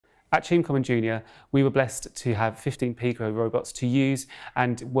At Cheam Common Junior, we were blessed to have 15 Picoh robots to use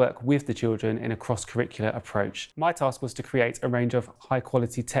and work with the children in a cross-curricular approach. My task was to create a range of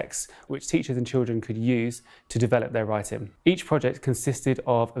high-quality texts which teachers and children could use to develop their writing. Each project consisted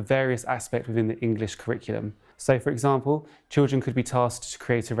of various aspects within the English curriculum. So, for example, children could be tasked to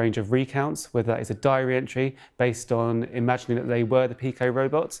create a range of recounts, whether that is a diary entry based on imagining that they were the Picoh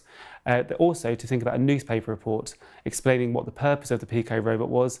robots. Also to think about a newspaper report explaining what the purpose of the Picoh robot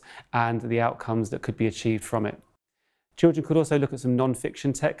was and the outcomes that could be achieved from it. Children could also look at some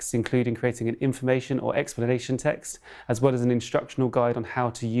non-fiction texts, including creating an information or explanation text, as well as an instructional guide on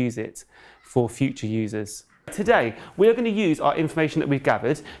how to use it for future users. Today, we are going to use our information that we've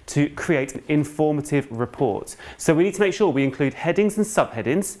gathered to create an informative report. So we need to make sure we include headings and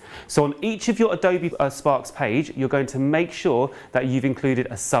subheadings. So on each of your Adobe Sparks page, you're going to make sure that you've included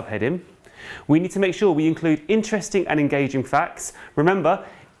a subheading. We need to make sure we include interesting and engaging facts. Remember,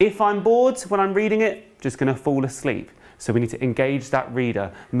 if I'm bored when I'm reading it, I'm just going to fall asleep. So we need to engage that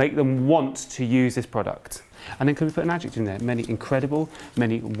reader, make them want to use this product. And then can we put an adjective in there? Many incredible,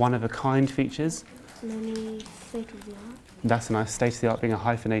 many one-of-a-kind features. Many state-of-the-art. That's a nice, state-of-the-art being a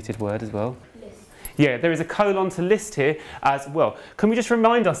hyphenated word as well. List. Yeah, there is a colon to list here as well. Can we just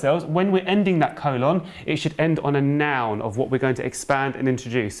remind ourselves, when we're ending that colon, it should end on a noun of what we're going to expand and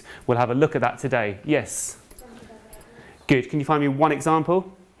introduce. We'll have a look at that today. Yes? Good. Can you find me one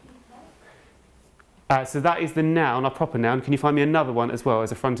example? So that is the noun, our proper noun. Can you find me another one as well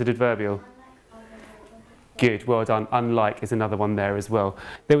as a fronted adverbial? Good, well done. Unlike is another one there as well.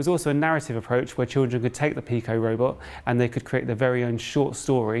 There was also a narrative approach where children could take the Picoh robot and they could create their very own short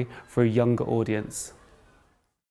story for a younger audience.